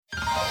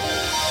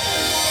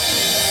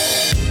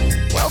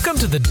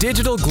Welcome to the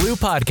Digital Glue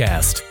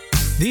Podcast.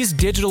 These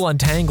digital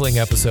untangling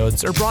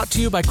episodes are brought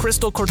to you by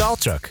Crystal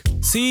Kordalchuk,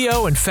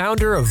 CEO and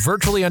founder of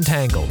Virtually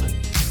Untangled.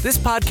 This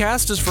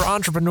podcast is for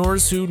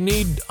entrepreneurs who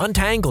need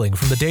untangling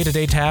from the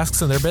day-to-day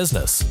tasks in their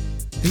business.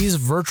 These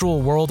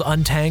virtual world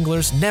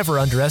untanglers never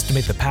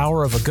underestimate the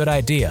power of a good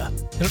idea.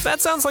 And if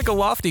that sounds like a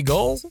lofty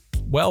goal,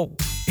 well,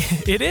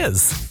 it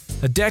is.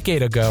 A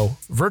decade ago,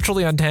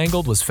 Virtually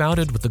Untangled was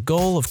founded with the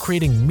goal of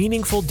creating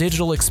meaningful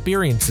digital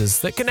experiences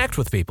that connect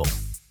with people.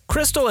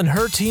 Crystal and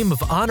her team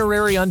of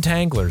honorary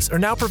untanglers are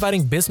now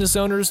providing business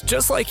owners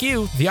just like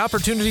you the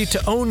opportunity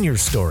to own your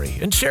story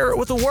and share it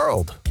with the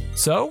world.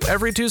 So,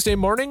 every Tuesday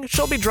morning,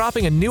 she'll be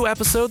dropping a new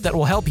episode that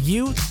will help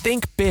you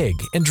think big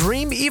and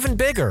dream even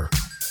bigger.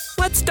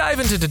 Let's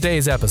dive into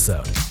today's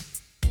episode.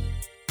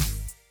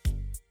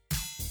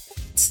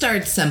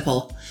 Start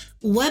simple.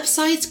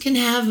 Websites can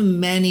have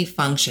many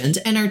functions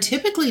and are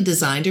typically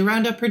designed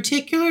around a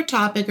particular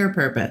topic or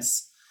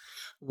purpose.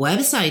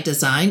 Website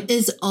design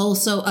is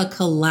also a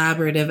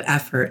collaborative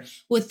effort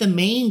with the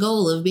main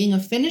goal of being a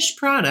finished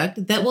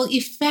product that will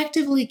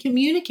effectively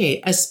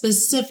communicate a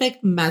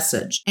specific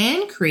message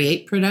and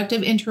create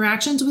productive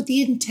interactions with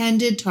the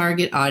intended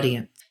target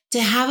audience.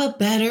 To have a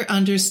better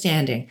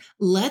understanding,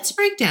 let's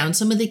break down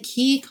some of the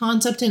key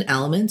concepts and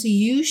elements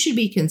you should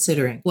be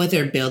considering,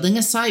 whether building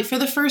a site for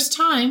the first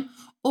time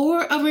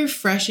or a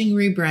refreshing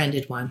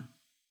rebranded one.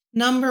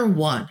 Number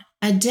 1,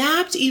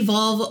 adapt,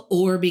 evolve,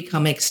 or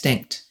become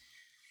extinct.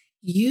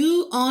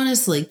 You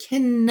honestly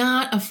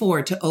cannot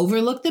afford to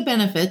overlook the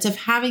benefits of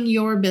having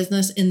your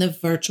business in the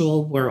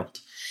virtual world.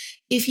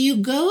 If you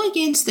go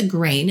against the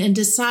grain and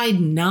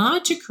decide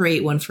not to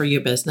create one for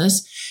your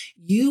business,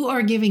 you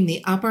are giving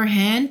the upper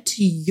hand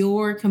to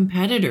your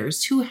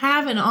competitors who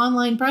have an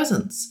online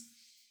presence.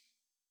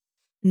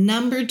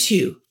 Number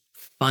 2,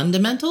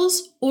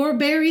 fundamentals or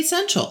bare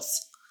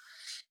essentials.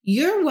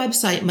 Your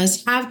website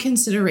must have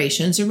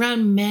considerations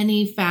around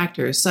many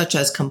factors such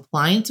as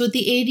compliance with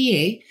the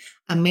ADA,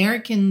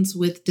 Americans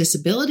with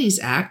Disabilities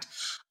Act,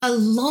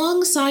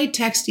 alongside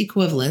text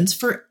equivalents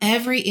for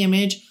every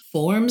image,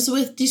 forms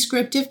with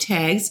descriptive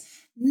tags,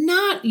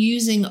 not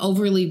using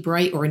overly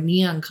bright or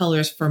neon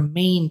colors for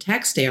main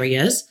text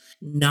areas,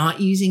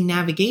 not using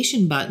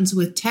navigation buttons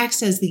with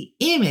text as the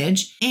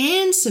image,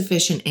 and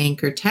sufficient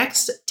anchor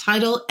text,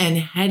 title, and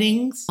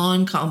headings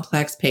on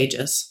complex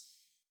pages.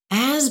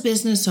 As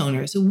business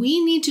owners,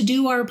 we need to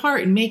do our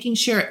part in making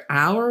sure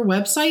our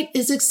website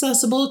is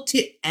accessible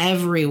to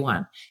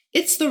everyone.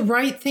 It's the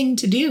right thing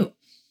to do.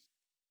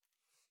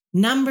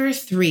 Number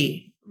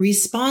 3,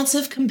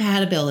 responsive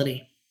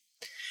compatibility.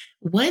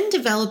 When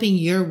developing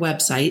your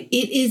website,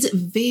 it is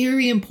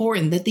very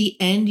important that the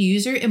end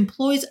user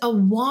employs a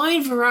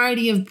wide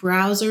variety of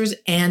browsers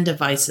and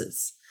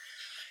devices.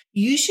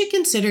 You should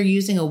consider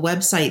using a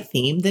website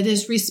theme that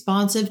is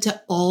responsive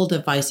to all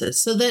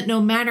devices so that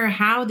no matter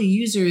how the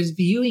user is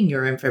viewing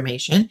your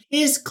information, it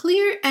is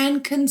clear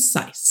and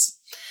concise.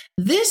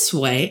 This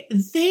way,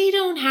 they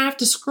don't have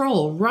to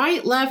scroll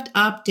right, left,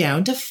 up,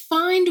 down to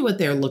find what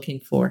they're looking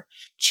for.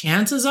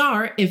 Chances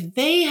are, if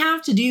they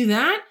have to do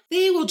that,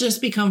 they will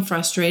just become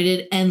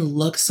frustrated and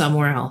look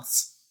somewhere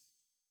else.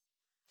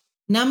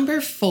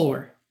 Number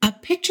 4, a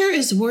picture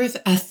is worth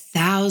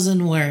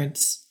 1,000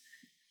 words.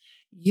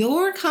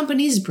 Your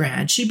company's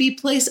brand should be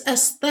placed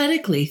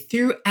aesthetically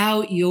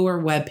throughout your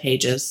web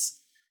pages.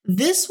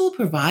 This will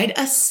provide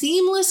a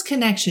seamless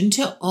connection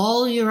to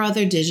all your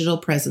other digital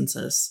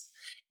presences.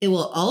 It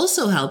will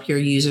also help your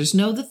users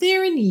know that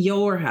they're in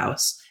your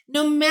house,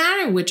 no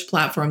matter which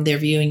platform they're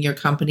viewing your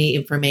company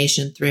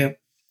information through.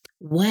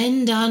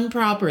 When done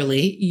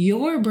properly,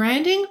 your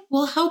branding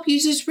will help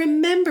users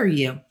remember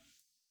you.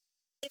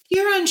 If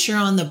you're unsure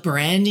on the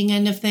branding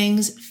end of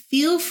things,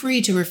 feel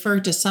free to refer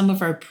to some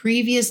of our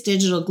previous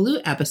Digital Glue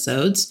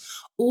episodes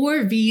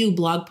or VU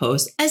blog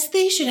posts, as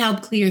they should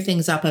help clear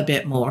things up a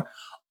bit more.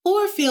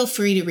 Or feel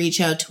free to reach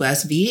out to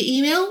us via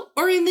email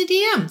or in the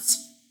DMs.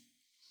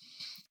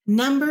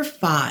 Number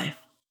 5,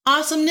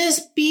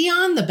 awesomeness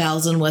beyond the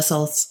bells and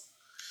whistles.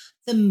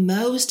 The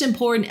most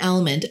important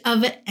element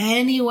of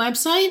any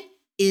website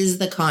is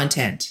the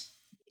content.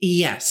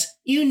 Yes,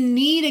 you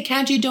need a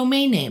catchy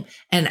domain name,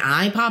 an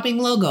eye-popping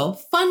logo,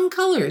 fun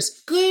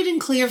colors, good and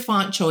clear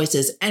font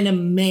choices, and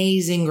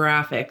amazing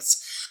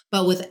graphics.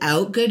 But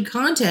without good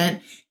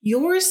content,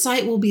 your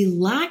site will be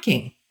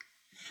lacking.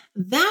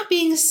 That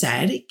being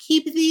said,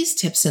 keep these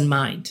tips in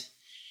mind.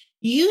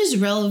 Use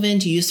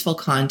relevant, useful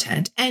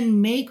content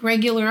and make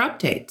regular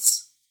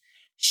updates.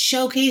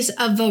 Showcase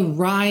a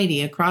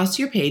variety across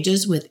your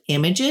pages with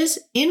images,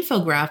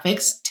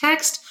 infographics,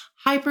 text,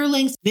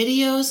 hyperlinks,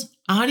 videos,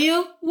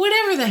 audio,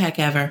 whatever the heck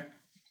ever.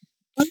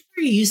 Other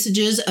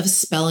usages of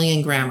spelling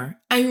and grammar.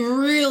 I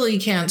really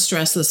can't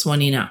stress this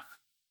one enough.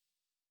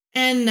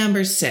 And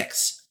number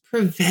 6,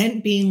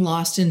 prevent being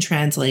lost in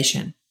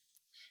translation.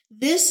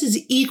 This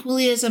is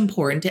equally as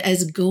important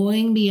as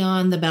going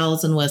beyond the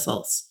bells and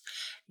whistles.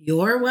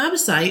 Your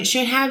website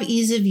should have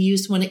ease of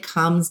use when it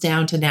comes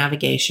down to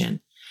navigation.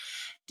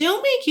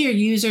 Don't make your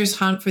users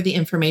hunt for the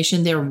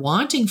information they're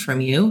wanting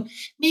from you.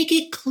 Make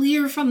it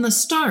clear from the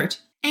start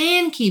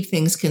and keep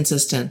things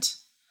consistent.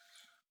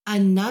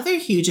 Another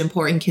huge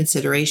important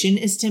consideration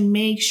is to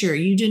make sure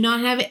you do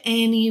not have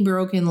any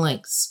broken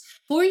links.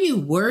 For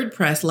you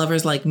WordPress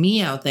lovers like me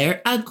out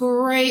there, a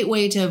great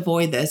way to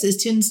avoid this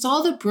is to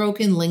install the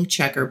Broken Link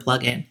Checker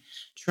plugin.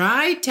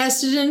 Tried,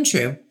 tested, and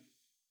true.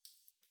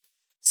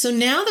 So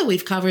now that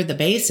we've covered the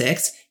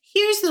basics,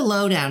 here's the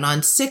lowdown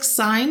on 6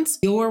 signs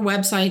your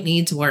website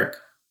needs work.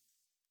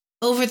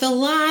 Over the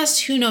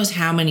last who knows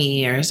how many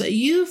years,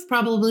 you've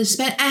probably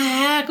spent a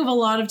heck of a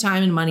lot of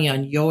time and money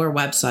on your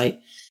website.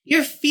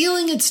 You're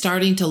feeling it's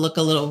starting to look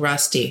a little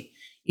rusty.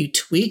 You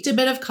tweaked a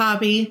bit of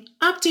copy,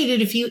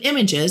 updated a few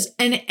images,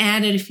 and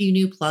added a few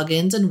new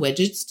plugins and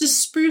widgets to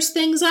spruce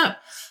things up,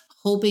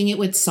 hoping it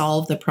would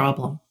solve the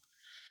problem.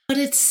 But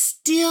it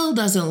still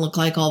doesn't look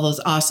like all those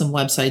awesome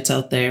websites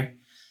out there.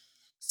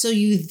 So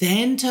you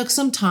then took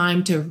some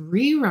time to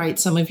rewrite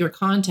some of your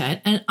content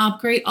and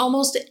upgrade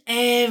almost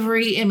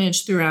every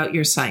image throughout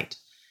your site.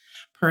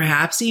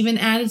 Perhaps even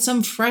added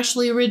some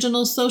freshly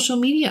original social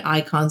media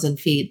icons and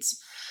feeds.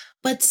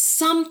 But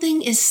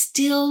something is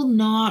still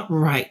not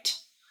right.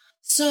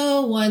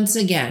 So once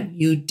again,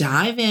 you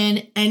dive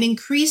in and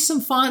increase some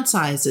font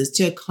sizes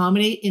to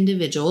accommodate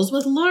individuals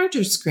with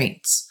larger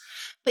screens.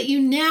 But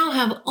you now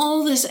have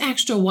all this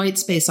extra white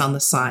space on the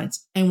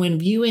sides, and when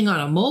viewing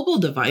on a mobile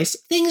device,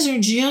 things are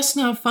just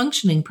not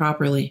functioning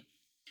properly.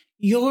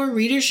 Your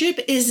readership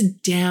is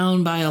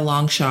down by a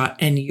long shot,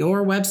 and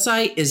your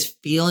website is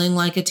feeling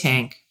like a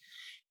tank.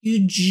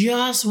 You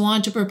just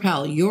want to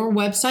propel your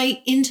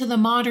website into the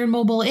modern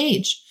mobile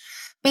age,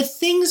 but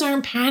things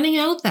aren't panning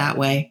out that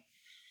way.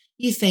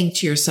 You think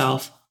to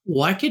yourself,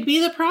 what could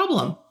be the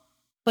problem?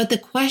 But the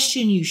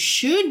question you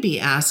should be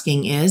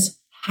asking is,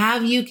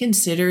 have you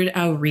considered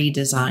a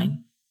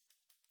redesign?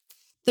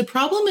 The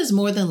problem is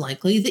more than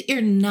likely that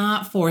you're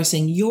not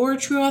forcing your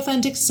true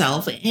authentic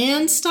self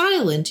and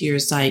style into your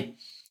site.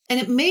 And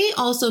it may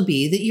also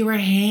be that you are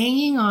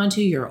hanging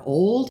onto your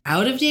old,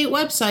 out-of-date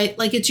website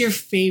like it's your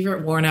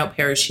favorite worn-out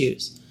pair of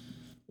shoes.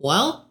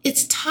 Well,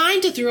 it's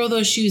time to throw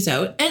those shoes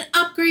out and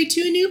upgrade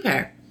to a new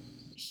pair.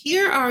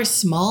 Here are a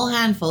small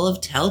handful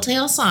of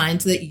telltale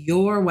signs that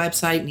your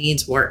website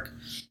needs work,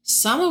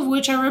 some of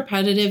which are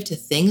repetitive to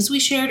things we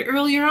shared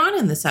earlier on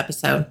in this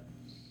episode.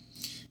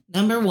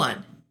 Number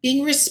 1,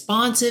 being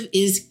responsive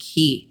is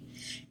key.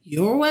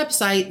 Your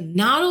website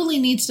not only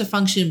needs to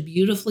function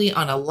beautifully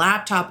on a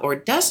laptop or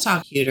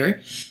desktop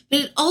computer, but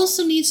it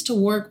also needs to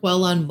work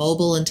well on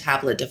mobile and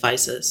tablet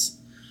devices.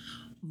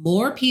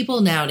 More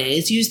people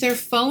nowadays use their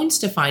phones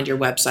to find your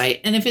website,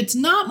 and if it's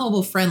not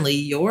mobile friendly,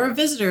 your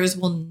visitors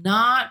will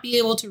not be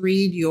able to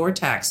read your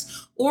text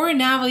or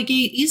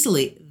navigate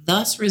easily,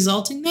 thus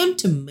resulting them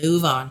to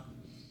move on.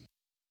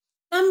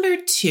 Number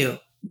 2,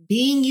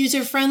 being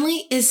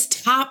user-friendly is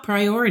top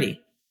priority.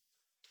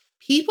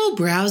 People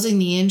browsing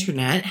the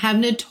internet have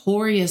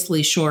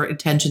notoriously short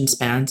attention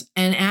spans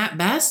and at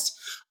best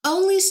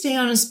only stay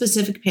on a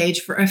specific page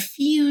for a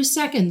few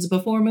seconds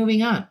before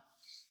moving on.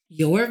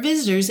 Your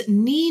visitors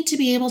need to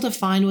be able to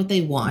find what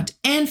they want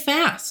and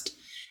fast,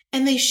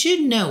 and they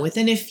should know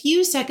within a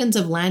few seconds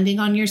of landing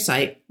on your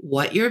site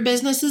what your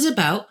business is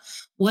about,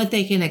 what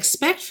they can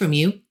expect from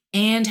you,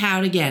 and how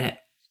to get it.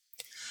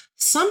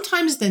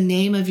 Sometimes the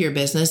name of your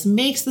business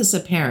makes this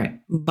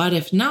apparent, but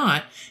if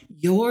not,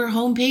 your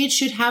homepage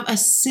should have a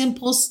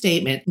simple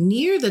statement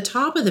near the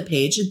top of the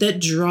page that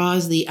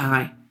draws the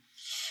eye.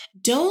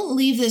 Don't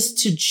leave this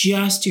to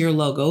just your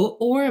logo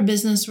or a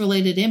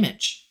business-related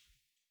image.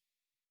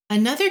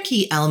 Another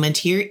key element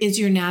here is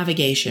your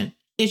navigation.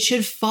 It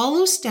should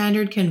follow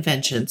standard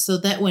conventions so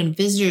that when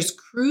visitors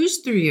cruise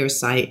through your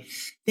site,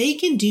 they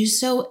can do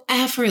so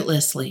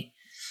effortlessly.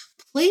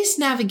 Place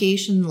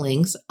navigation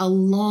links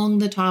along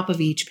the top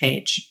of each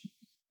page.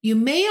 You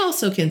may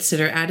also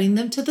consider adding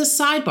them to the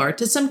sidebar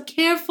to some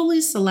carefully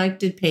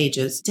selected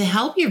pages to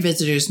help your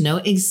visitors know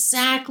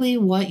exactly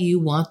what you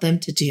want them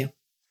to do.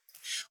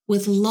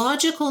 With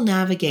logical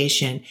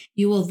navigation,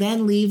 you will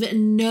then leave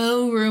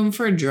no room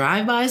for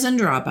drive-bys and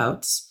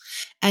dropouts,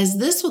 as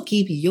this will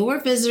keep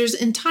your visitors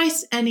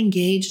enticed and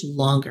engaged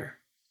longer.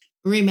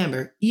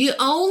 Remember, you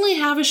only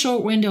have a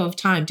short window of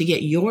time to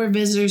get your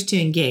visitors to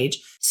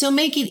engage, so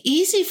make it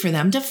easy for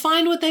them to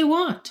find what they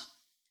want.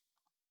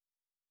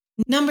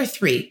 Number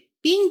 3,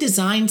 being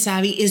design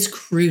savvy is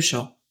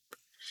crucial.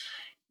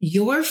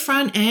 Your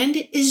front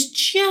end is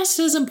just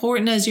as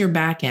important as your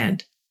back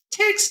end.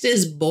 Text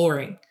is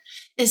boring,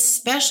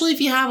 especially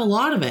if you have a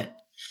lot of it.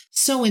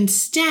 So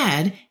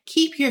instead,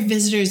 keep your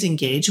visitors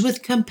engaged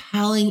with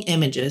compelling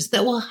images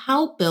that will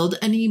help build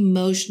an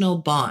emotional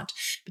bond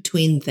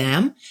between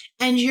them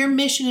and your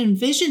mission and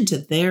vision to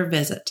their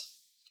visit.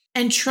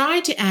 And try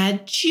to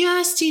add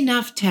just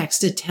enough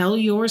text to tell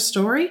your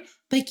story,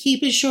 but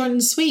keep it short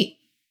and sweet.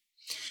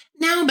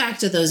 Now back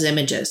to those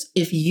images.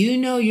 If you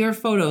know your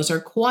photos are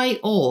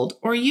quite old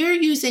or you're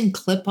using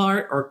clip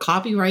art or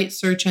copyright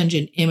search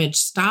engine image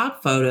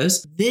stock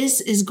photos, this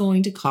is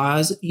going to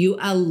cause you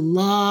a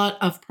lot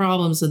of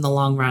problems in the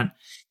long run.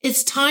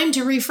 It's time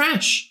to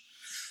refresh.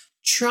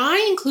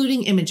 Try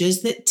including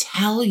images that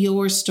tell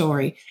your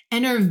story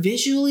and are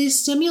visually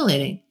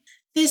stimulating.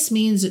 This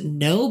means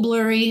no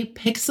blurry,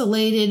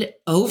 pixelated,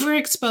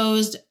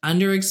 overexposed,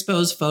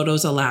 underexposed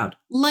photos allowed,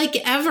 like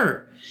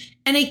ever.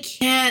 And I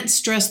can't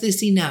stress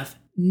this enough.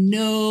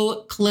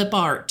 No clip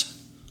art.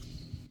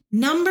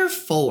 Number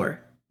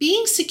 4,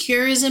 being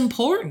secure is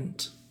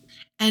important.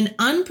 An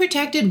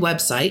unprotected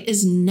website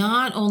is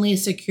not only a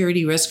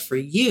security risk for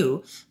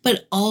you,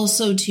 but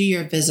also to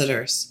your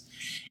visitors.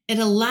 It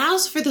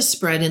allows for the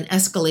spread and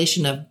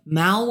escalation of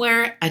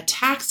malware,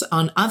 attacks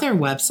on other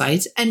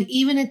websites, and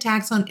even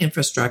attacks on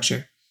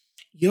infrastructure.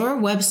 Your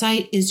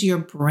website is your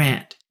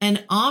brand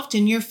and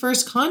often your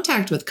first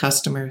contact with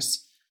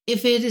customers.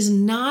 If it is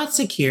not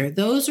secure,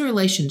 those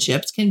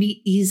relationships can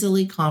be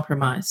easily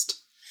compromised.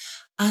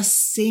 A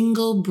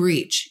single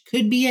breach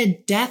could be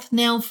a death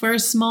knell for a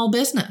small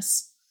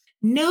business.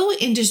 No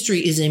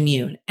industry is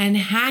immune, and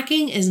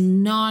hacking is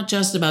not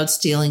just about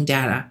stealing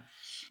data.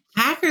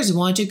 Hackers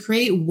want to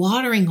create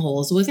watering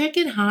holes where they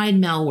can hide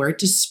malware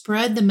to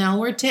spread the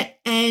malware to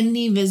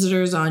any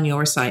visitors on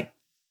your site.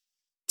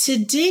 To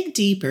dig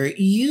deeper,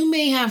 you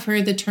may have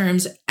heard the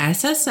terms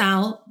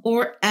SSL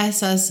or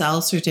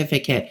SSL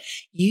certificate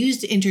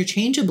used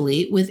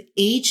interchangeably with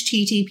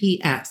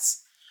HTTPS.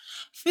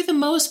 For the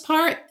most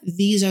part,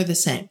 these are the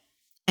same.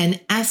 An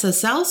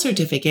SSL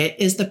certificate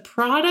is the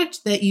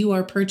product that you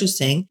are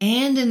purchasing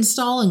and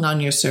installing on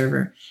your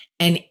server.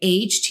 And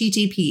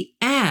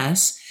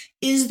HTTPS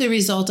is the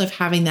result of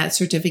having that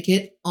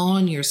certificate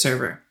on your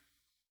server.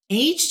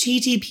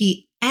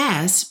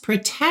 HTTPS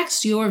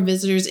protects your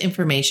visitors'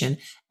 information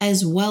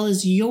as well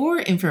as your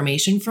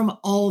information from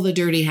all the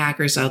dirty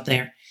hackers out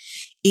there.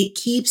 It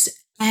keeps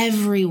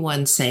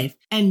everyone safe,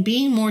 and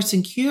being more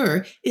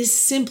secure is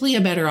simply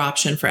a better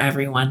option for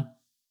everyone.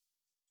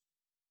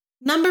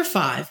 Number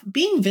 5,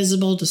 being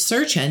visible to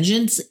search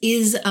engines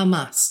is a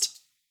must.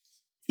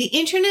 The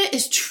internet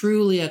is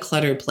truly a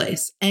cluttered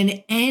place,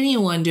 and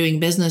anyone doing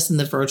business in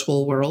the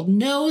virtual world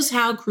knows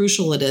how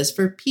crucial it is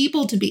for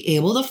people to be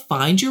able to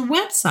find your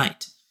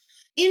website.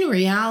 In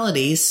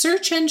reality,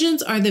 search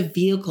engines are the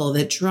vehicle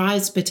that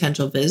drives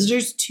potential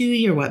visitors to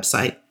your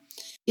website.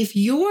 If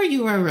your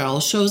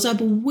URL shows up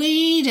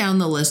way down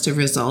the list of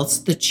results,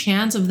 the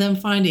chance of them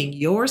finding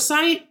your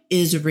site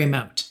is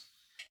remote.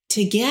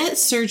 To get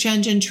search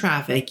engine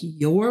traffic,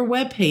 your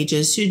web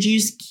pages should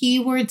use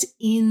keywords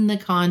in the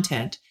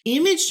content,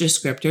 image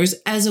descriptors,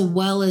 as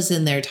well as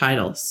in their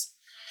titles.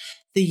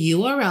 The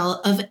URL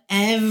of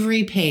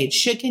every page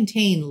should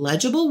contain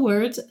legible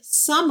words,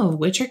 some of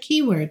which are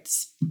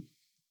keywords.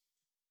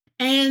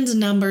 And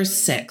number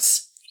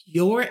 6,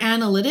 your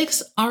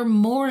analytics are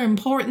more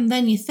important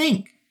than you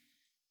think.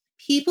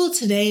 People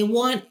today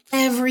want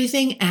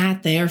everything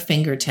at their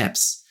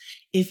fingertips.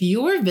 If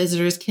your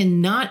visitors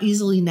cannot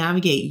easily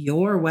navigate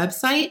your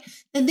website,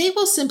 then they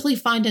will simply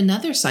find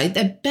another site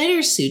that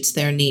better suits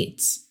their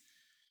needs.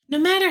 No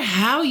matter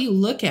how you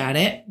look at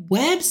it,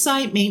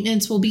 website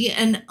maintenance will be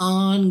an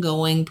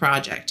ongoing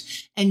project,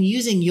 and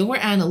using your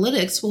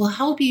analytics will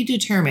help you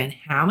determine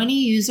how many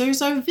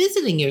users are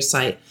visiting your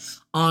site,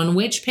 on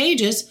which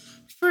pages,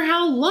 for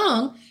how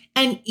long,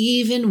 and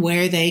even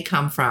where they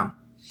come from.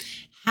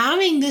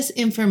 Having this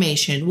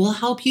information will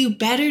help you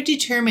better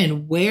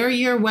determine where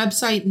your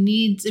website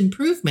needs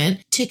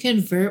improvement to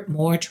convert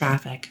more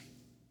traffic.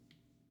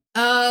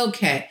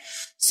 Okay,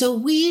 so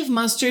we've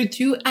mustered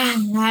through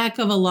a heck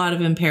of a lot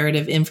of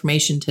imperative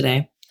information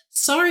today.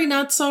 Sorry,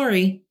 not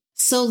sorry.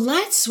 So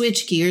let's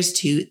switch gears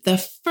to the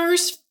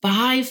first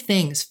 5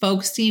 things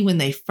folks see when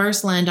they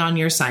first land on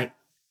your site.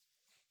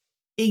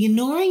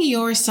 Ignoring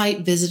your site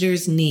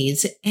visitors'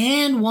 needs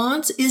and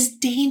wants is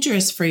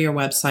dangerous for your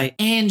website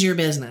and your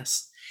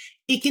business.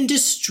 It can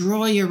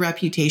destroy your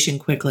reputation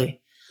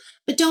quickly.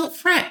 But don't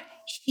fret.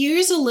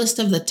 Here's a list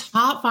of the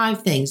top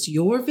 5 things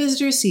your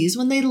visitor sees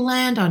when they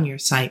land on your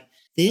site.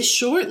 This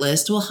short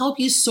list will help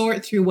you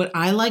sort through what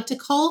I like to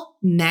call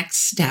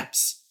next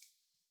steps.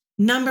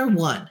 Number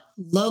 1,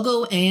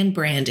 logo and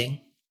branding.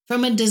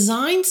 From a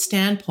design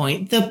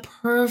standpoint, the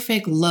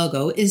perfect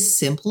logo is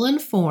simple in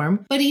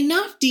form, but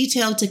enough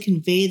detail to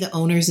convey the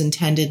owner's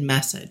intended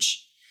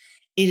message.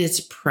 It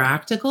is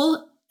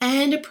practical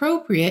and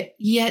appropriate,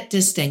 yet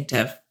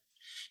distinctive.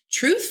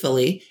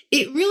 Truthfully,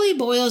 it really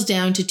boils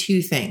down to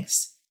 2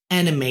 things: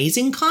 an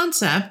amazing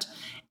concept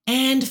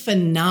and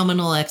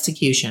phenomenal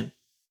execution.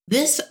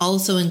 This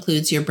also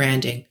includes your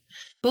branding.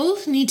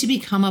 Both need to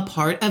become a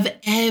part of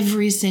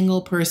every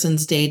single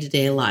person's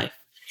day-to-day life,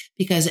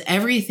 because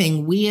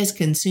everything we as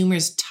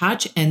consumers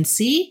touch and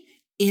see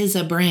is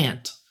a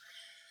brand.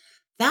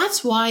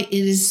 That's why it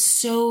is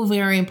so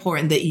very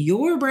important that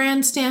your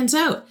brand stands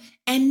out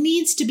and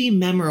needs to be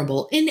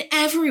memorable in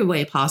every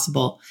way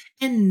possible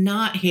and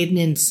not hidden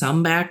in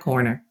some back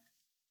corner.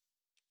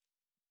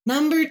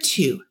 Number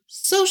 2,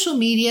 social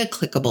media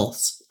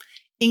clickables.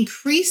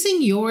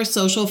 Increasing your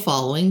social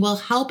following will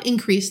help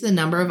increase the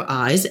number of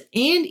eyes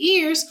and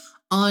ears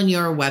on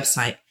your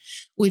website,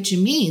 which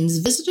means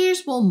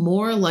visitors will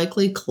more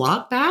likely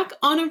clock back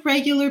on a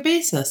regular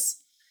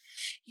basis.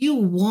 You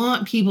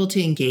want people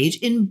to engage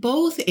in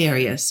both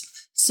areas.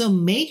 So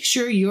make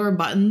sure your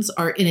buttons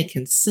are in a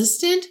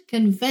consistent,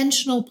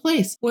 conventional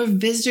place where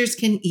visitors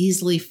can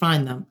easily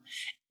find them,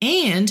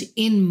 and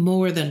in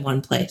more than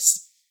one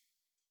place.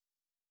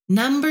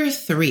 Number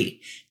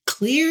 3,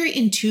 clear,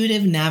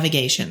 intuitive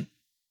navigation.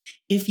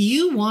 If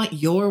you want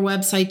your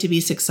website to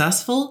be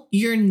successful,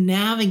 your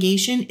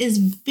navigation is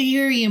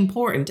very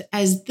important,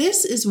 as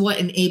this is what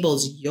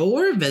enables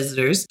your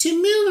visitors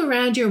to move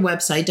around your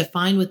website to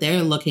find what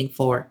they're looking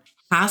for.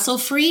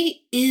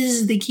 Hassle-free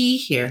is the key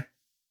here.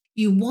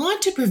 You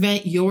want to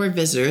prevent your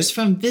visitors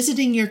from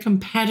visiting your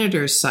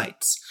competitors'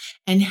 sites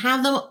and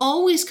have them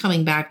always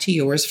coming back to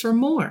yours for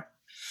more.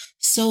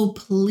 So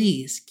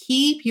please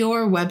keep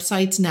your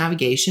website's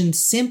navigation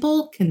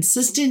simple,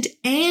 consistent,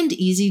 and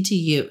easy to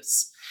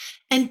use.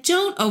 And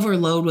don't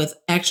overload with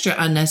extra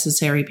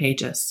unnecessary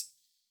pages.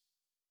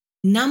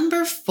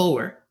 Number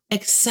 4,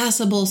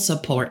 accessible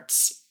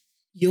supports.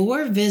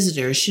 Your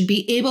visitors should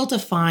be able to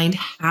find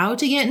how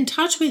to get in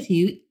touch with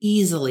you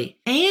easily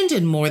and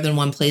in more than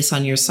one place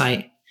on your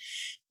site,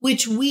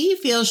 which we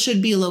feel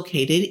should be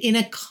located in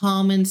a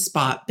common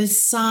spot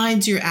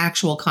besides your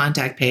actual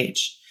contact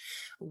page,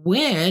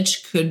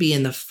 which could be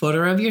in the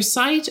footer of your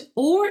site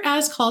or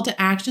as call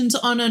to actions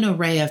on an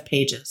array of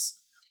pages.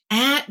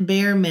 At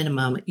bare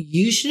minimum,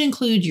 you should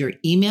include your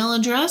email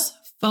address,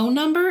 phone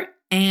number,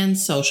 and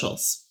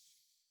socials.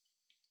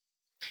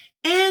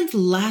 And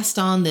last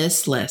on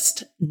this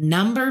list,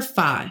 number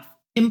 5,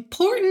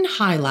 important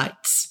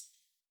highlights.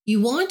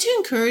 You want to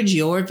encourage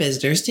your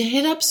visitors to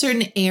hit up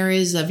certain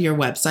areas of your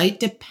website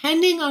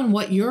depending on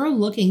what you're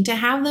looking to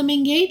have them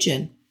engage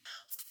in.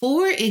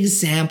 For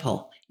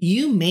example,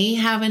 you may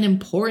have an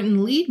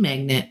important lead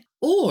magnet,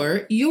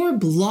 or your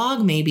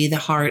blog may be the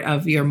heart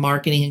of your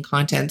marketing and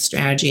content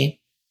strategy.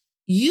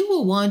 You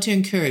will want to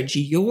encourage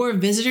your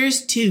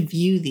visitors to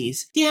view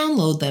these,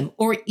 download them,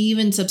 or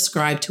even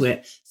subscribe to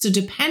it. So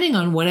depending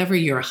on whatever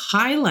your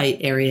highlight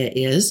area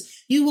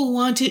is, you will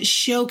want it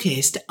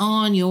showcased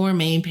on your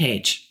main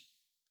page.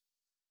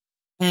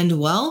 And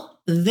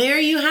well, there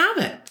you have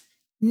it.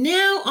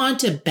 Now on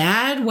to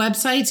bad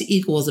websites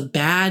equals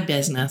bad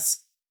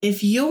business.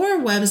 If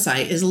your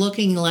website is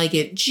looking like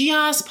it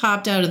just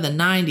popped out of the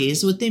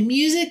 90s with the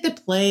music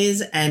that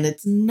plays and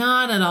it's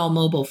not at all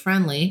mobile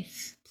friendly,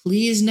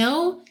 please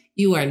know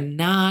you are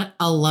not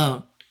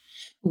alone.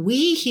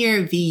 We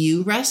here at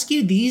VU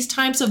rescue these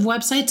types of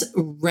websites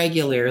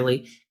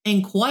regularly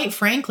and quite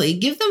frankly,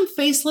 give them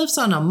facelifts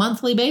on a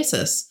monthly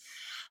basis.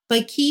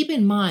 But keep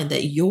in mind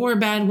that your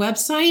bad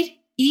website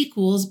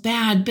equals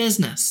bad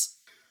business.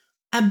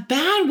 A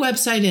bad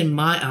website in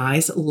my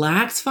eyes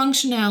lacks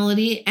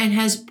functionality and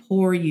has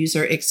poor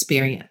user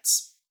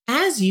experience.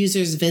 As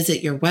users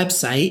visit your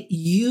website,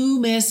 you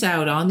miss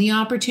out on the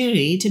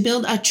opportunity to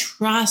build a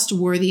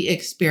trustworthy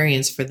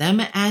experience for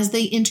them as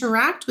they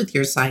interact with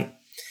your site.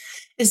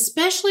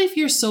 Especially if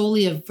you're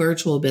solely a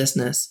virtual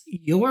business,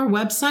 your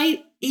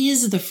website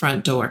is the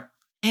front door.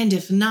 And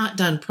if not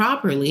done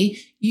properly,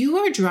 you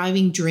are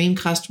driving dream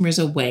customers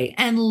away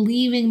and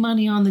leaving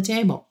money on the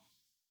table.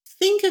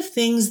 Think of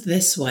things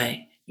this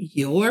way.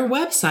 Your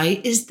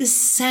website is the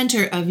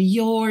center of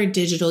your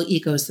digital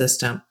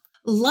ecosystem.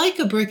 Like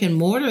a brick and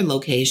mortar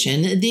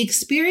location, the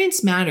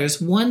experience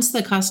matters once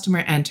the customer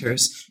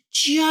enters,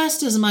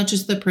 just as much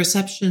as the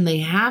perception they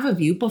have of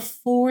you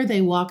before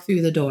they walk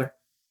through the door.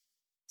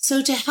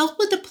 So to help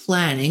with the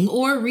planning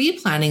or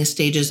replanning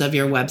stages of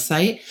your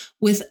website,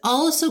 with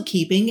also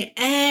keeping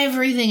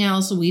everything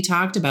else we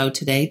talked about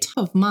today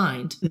top of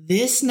mind,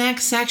 this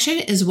next section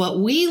is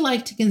what we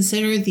like to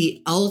consider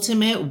the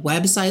ultimate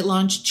website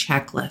launch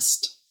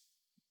checklist.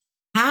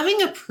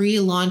 Having a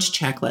pre-launch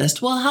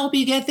checklist will help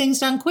you get things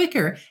done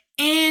quicker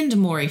and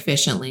more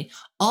efficiently,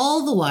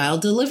 all the while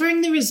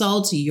delivering the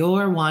results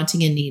you're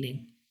wanting and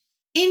needing.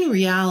 In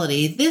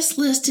reality, this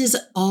list is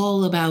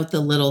all about the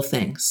little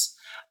things.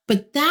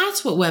 But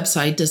that's what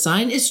website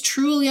design is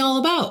truly all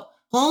about,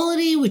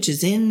 quality which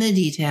is in the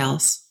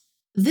details.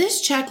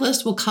 This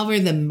checklist will cover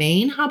the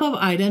main hub of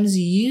items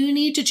you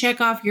need to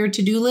check off your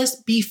to-do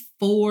list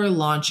before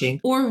launching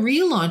or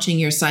relaunching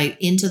your site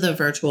into the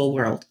virtual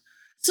world.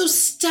 So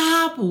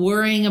stop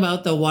worrying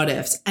about the what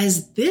ifs,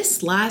 as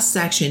this last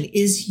section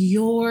is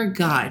your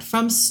guide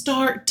from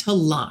start to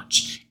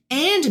launch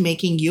and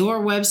making your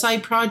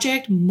website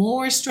project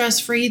more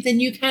stress-free than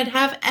you could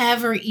have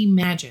ever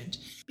imagined,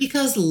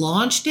 because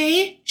launch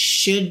day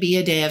should be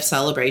a day of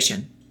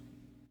celebration.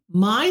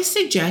 My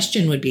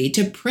suggestion would be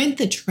to print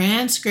the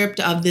transcript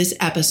of this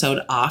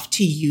episode off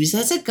to use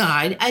as a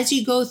guide as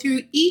you go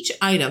through each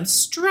item,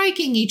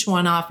 striking each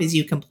one off as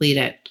you complete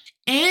it.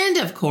 And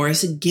of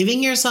course,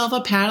 giving yourself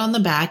a pat on the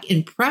back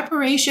in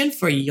preparation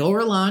for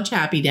your launch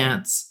happy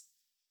dance.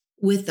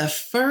 With the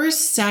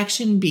first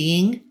section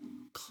being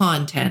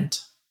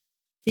content.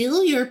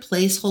 Fill your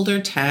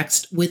placeholder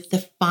text with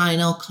the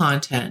final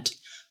content.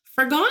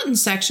 Forgotten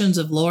sections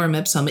of lorem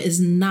ipsum is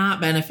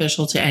not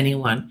beneficial to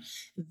anyone.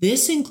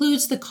 This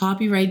includes the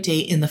copyright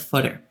date in the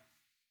footer.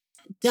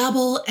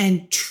 Double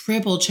and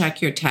triple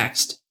check your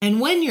text.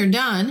 And when you're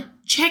done,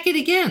 check it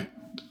again.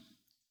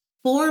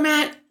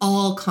 Format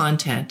all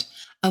content.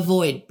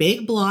 Avoid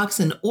big blocks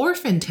and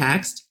orphan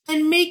text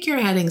and make your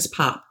headings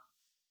pop.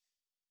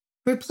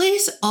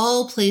 Replace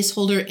all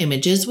placeholder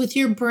images with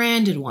your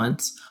branded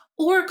ones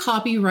or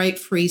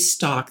copyright-free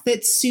stock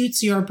that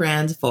suits your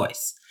brand's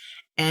voice.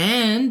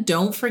 And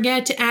don't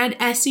forget to add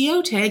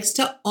SEO tags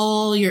to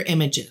all your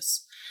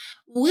images.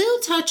 We'll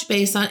touch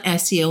base on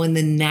SEO in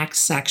the next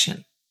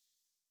section.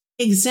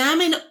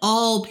 Examine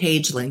all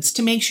page links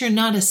to make sure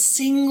not a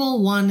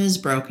single one is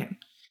broken.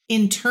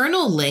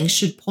 Internal links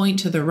should point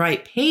to the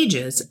right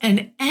pages,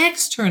 and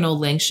external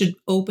links should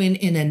open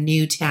in a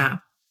new tab.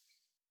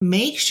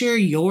 Make sure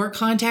your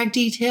contact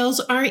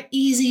details are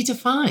easy to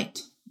find.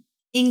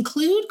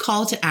 Include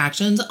call to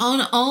actions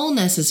on all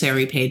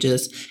necessary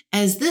pages,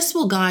 as this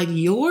will guide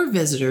your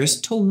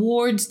visitors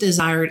towards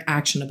desired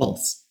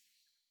actionables.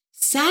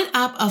 Set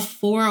up a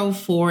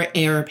 404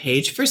 error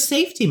page for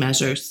safety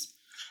measures.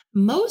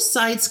 Most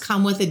sites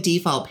come with a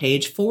default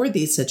page for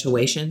these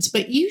situations,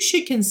 but you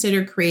should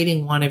consider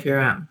creating one of your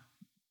own.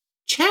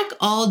 Check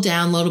all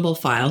downloadable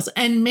files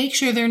and make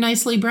sure they're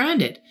nicely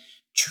branded,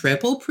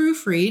 triple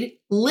proofread,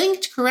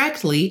 linked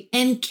correctly,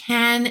 and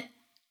can,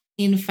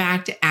 in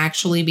fact,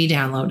 actually be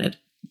downloaded.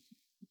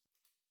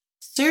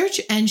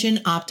 Search engine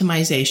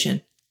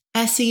optimization,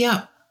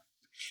 SEO.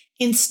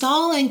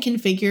 Install and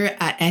configure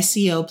a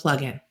SEO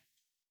plugin.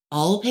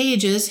 All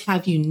pages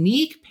have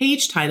unique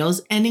page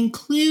titles and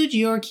include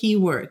your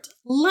keywords,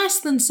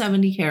 less than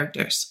 70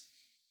 characters.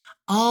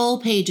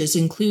 All pages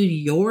include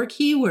your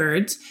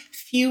keywords,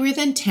 fewer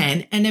than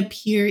 10, and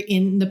appear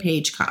in the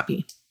page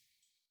copy.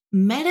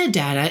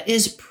 Metadata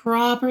is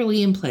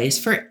properly in place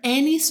for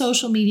any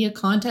social media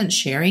content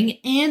sharing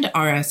and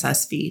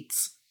RSS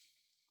feeds.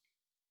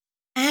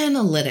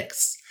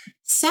 Analytics.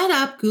 Set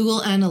up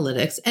Google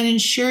Analytics and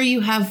ensure you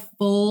have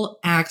full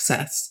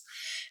access.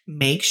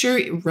 Make sure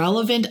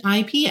relevant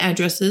IP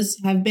addresses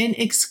have been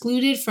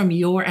excluded from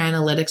your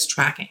analytics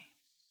tracking.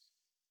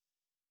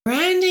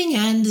 Branding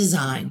and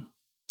design.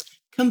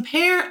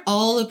 Compare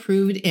all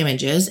approved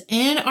images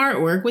and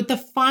artwork with the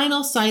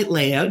final site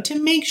layout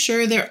to make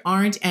sure there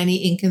aren't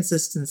any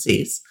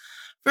inconsistencies.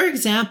 For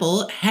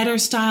example, header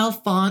style,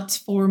 fonts,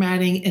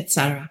 formatting,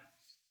 etc.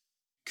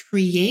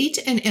 Create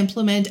and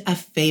implement a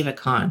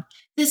favicon.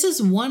 This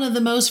is one of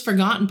the most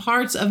forgotten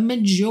parts of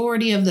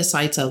majority of the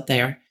sites out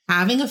there.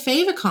 Having a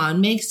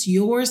favicon makes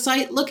your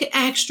site look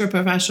extra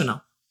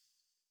professional.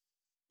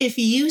 If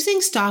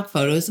using stock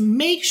photos,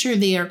 make sure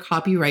they are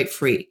copyright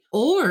free,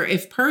 or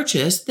if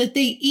purchased, that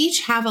they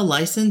each have a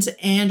license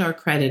and are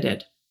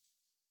credited.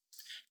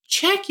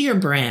 Check your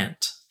brand.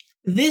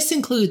 This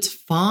includes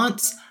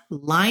fonts,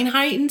 line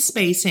height and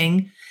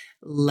spacing,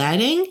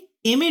 leading,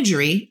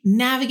 imagery,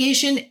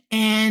 navigation,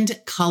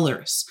 and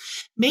colors.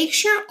 Make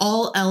sure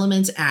all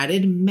elements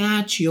added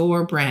match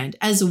your brand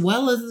as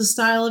well as the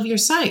style of your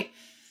site.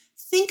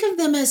 Think of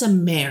them as a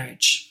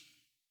marriage.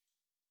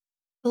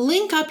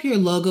 Link up your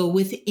logo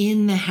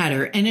within the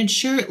header and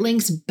ensure it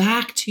links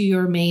back to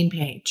your main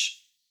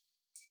page.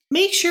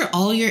 Make sure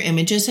all your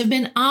images have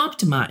been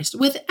optimized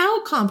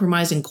without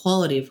compromising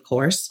quality, of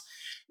course.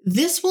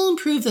 This will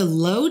improve the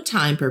load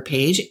time per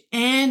page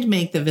and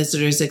make the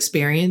visitor's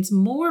experience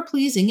more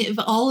pleasing if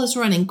all is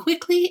running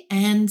quickly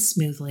and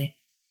smoothly.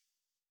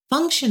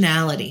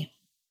 Functionality.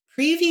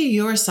 Preview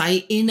your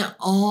site in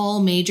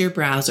all major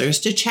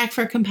browsers to check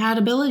for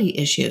compatibility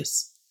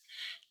issues.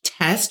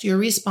 Test your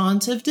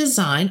responsive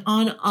design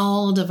on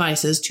all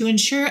devices to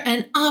ensure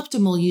an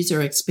optimal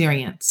user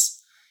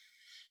experience.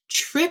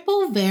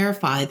 Triple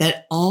verify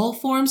that all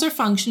forms are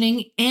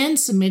functioning and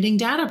submitting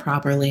data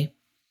properly.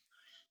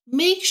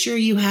 Make sure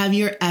you have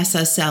your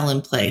SSL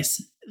in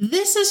place.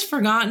 This is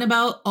forgotten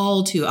about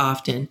all too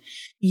often.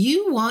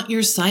 You want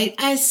your site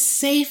as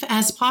safe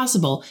as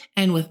possible,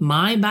 and with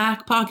my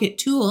back pocket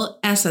tool,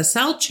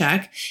 SSL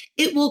Check,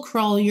 it will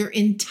crawl your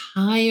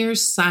entire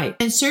site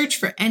and search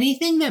for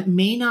anything that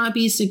may not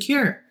be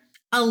secure.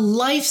 A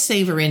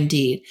lifesaver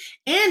indeed,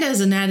 and as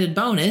an added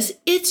bonus,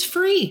 it's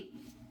free.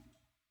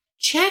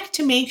 Check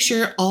to make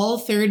sure all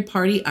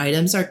third-party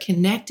items are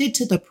connected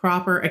to the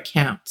proper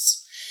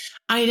accounts.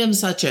 Items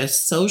such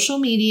as social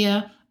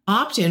media,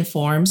 opt-in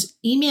forms,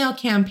 email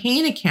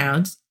campaign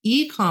accounts,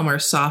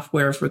 e-commerce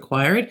software if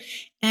required,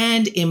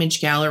 and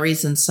image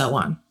galleries, and so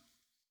on.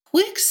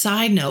 Quick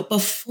side note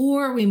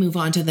before we move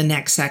on to the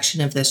next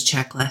section of this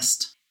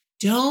checklist.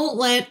 Don't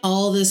let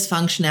all this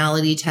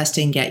functionality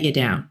testing get you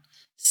down.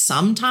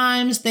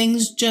 Sometimes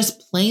things just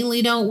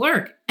plainly don't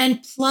work, and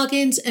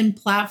plugins and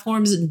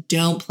platforms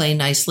don't play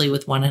nicely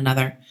with one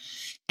another.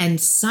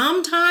 And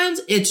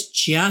sometimes it's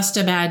just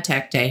a bad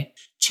tech day.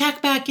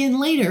 Check back in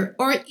later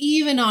or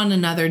even on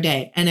another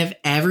day. And if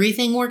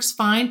everything works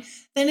fine,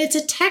 then it's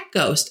a tech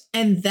ghost,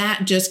 and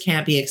that just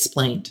can't be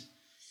explained.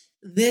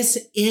 This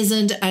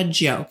isn't a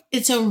joke.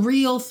 It's a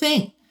real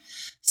thing.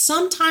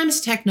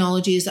 Sometimes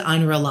technology is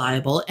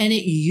unreliable, and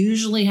it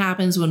usually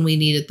happens when we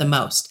need it the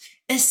most,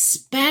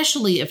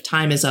 especially if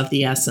time is of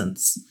the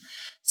essence.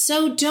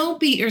 So don't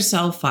beat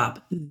yourself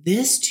up.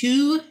 This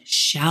too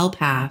shall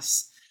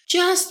pass.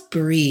 Just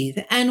breathe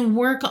and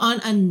work on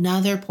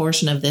another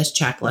portion of this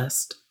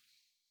checklist.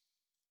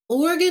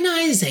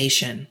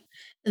 Organization.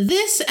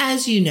 This,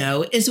 as you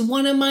know, is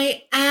one of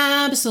my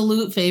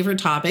absolute favorite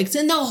topics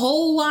in the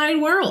whole wide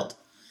world.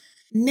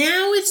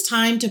 Now it's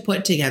time to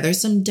put together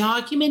some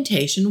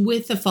documentation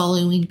with the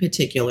following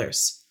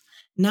particulars.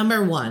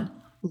 Number 1,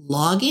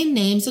 login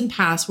names and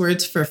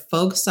passwords for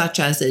folks such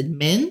as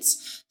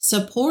admins,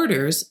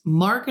 supporters,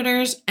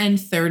 marketers, and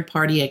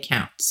third-party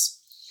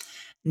accounts.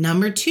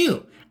 Number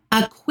 2,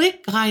 a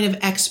quick guide of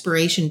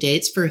expiration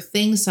dates for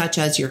things such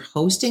as your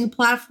hosting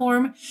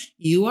platform,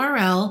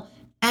 URL,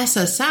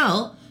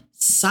 SSL,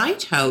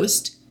 site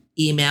host,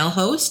 email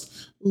host,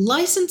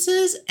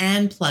 licenses,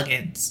 and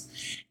plugins.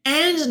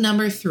 And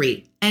number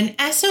 3, an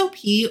SOP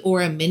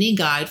or a mini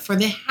guide for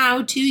the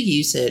how-to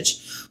usage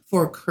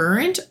for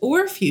current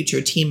or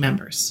future team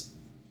members.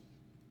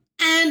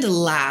 And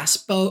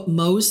last, but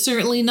most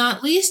certainly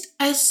not least,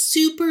 a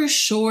super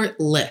short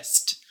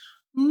list.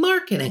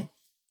 Marketing.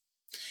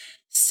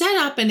 Set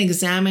up and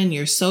examine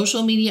your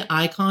social media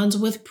icons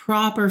with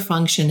proper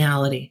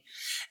functionality.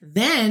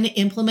 Then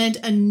implement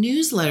a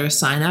newsletter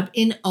sign up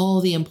in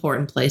all the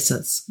important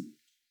places.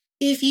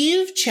 If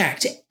you've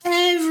checked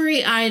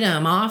every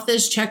item off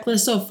this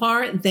checklist so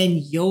far,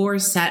 then you're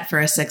set for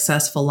a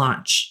successful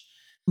launch.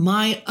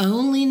 My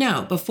only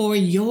note before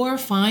your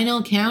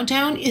final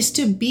countdown is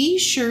to be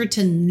sure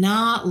to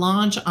not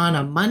launch on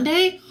a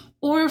Monday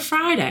or a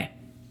Friday.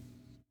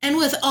 And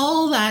with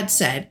all that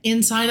said,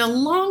 inside a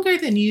longer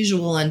than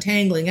usual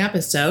untangling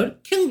episode,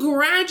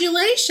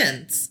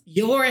 congratulations!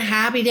 Your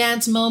happy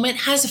dance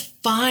moment has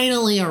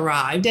finally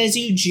arrived as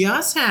you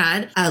just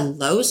had a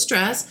low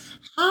stress,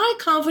 high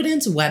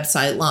confidence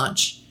website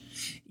launch.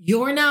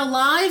 You're now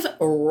live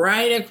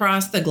right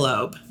across the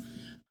globe.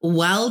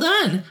 Well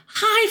done!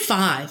 High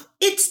five!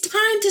 It's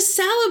time to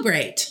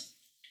celebrate!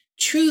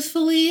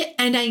 Truthfully,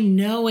 and I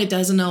know it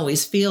doesn't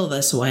always feel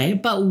this way,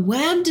 but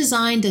web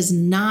design does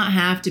not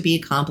have to be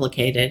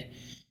complicated.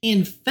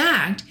 In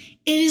fact,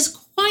 it is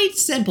quite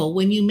simple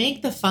when you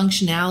make the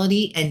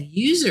functionality and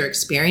user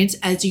experience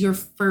as your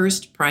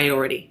first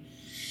priority.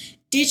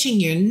 Ditching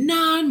your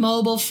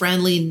non-mobile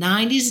friendly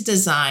 90s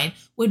design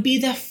would be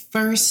the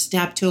first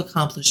step to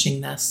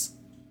accomplishing this.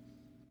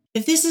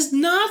 If this is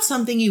not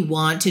something you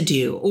want to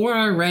do or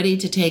are ready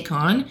to take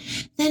on,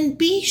 then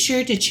be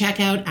sure to check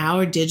out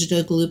our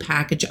Digital Glue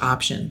package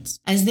options,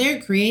 as they're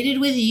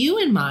created with you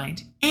in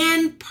mind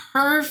and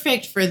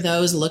perfect for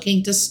those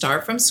looking to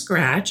start from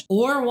scratch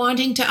or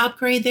wanting to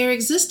upgrade their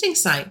existing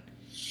site.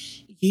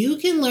 You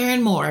can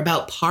learn more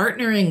about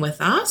partnering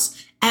with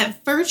us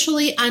at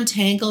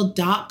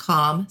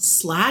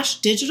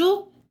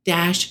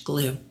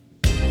virtuallyuntangled.com/digital-glue.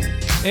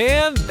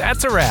 And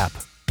that's a wrap.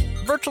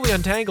 Virtually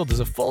Untangled is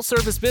a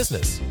full-service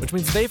business, which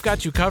means they've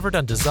got you covered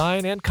on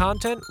design and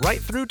content right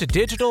through to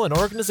digital and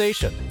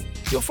organization.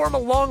 You'll form a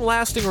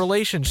long-lasting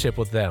relationship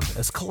with them,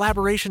 as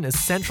collaboration is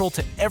central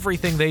to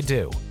everything they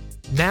do.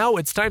 Now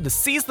it's time to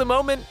seize the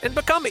moment and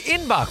become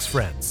inbox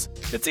friends.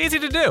 It's easy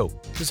to do.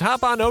 Just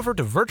hop on over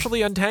to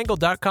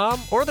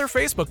virtuallyuntangled.com or their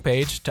Facebook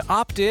page to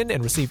opt in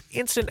and receive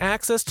instant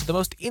access to the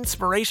most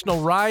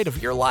inspirational ride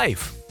of your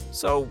life.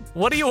 So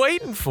what are you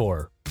waiting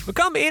for?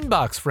 Become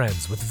inbox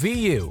friends with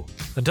VU.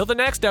 Until the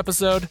next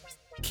episode,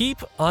 keep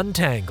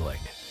untangling.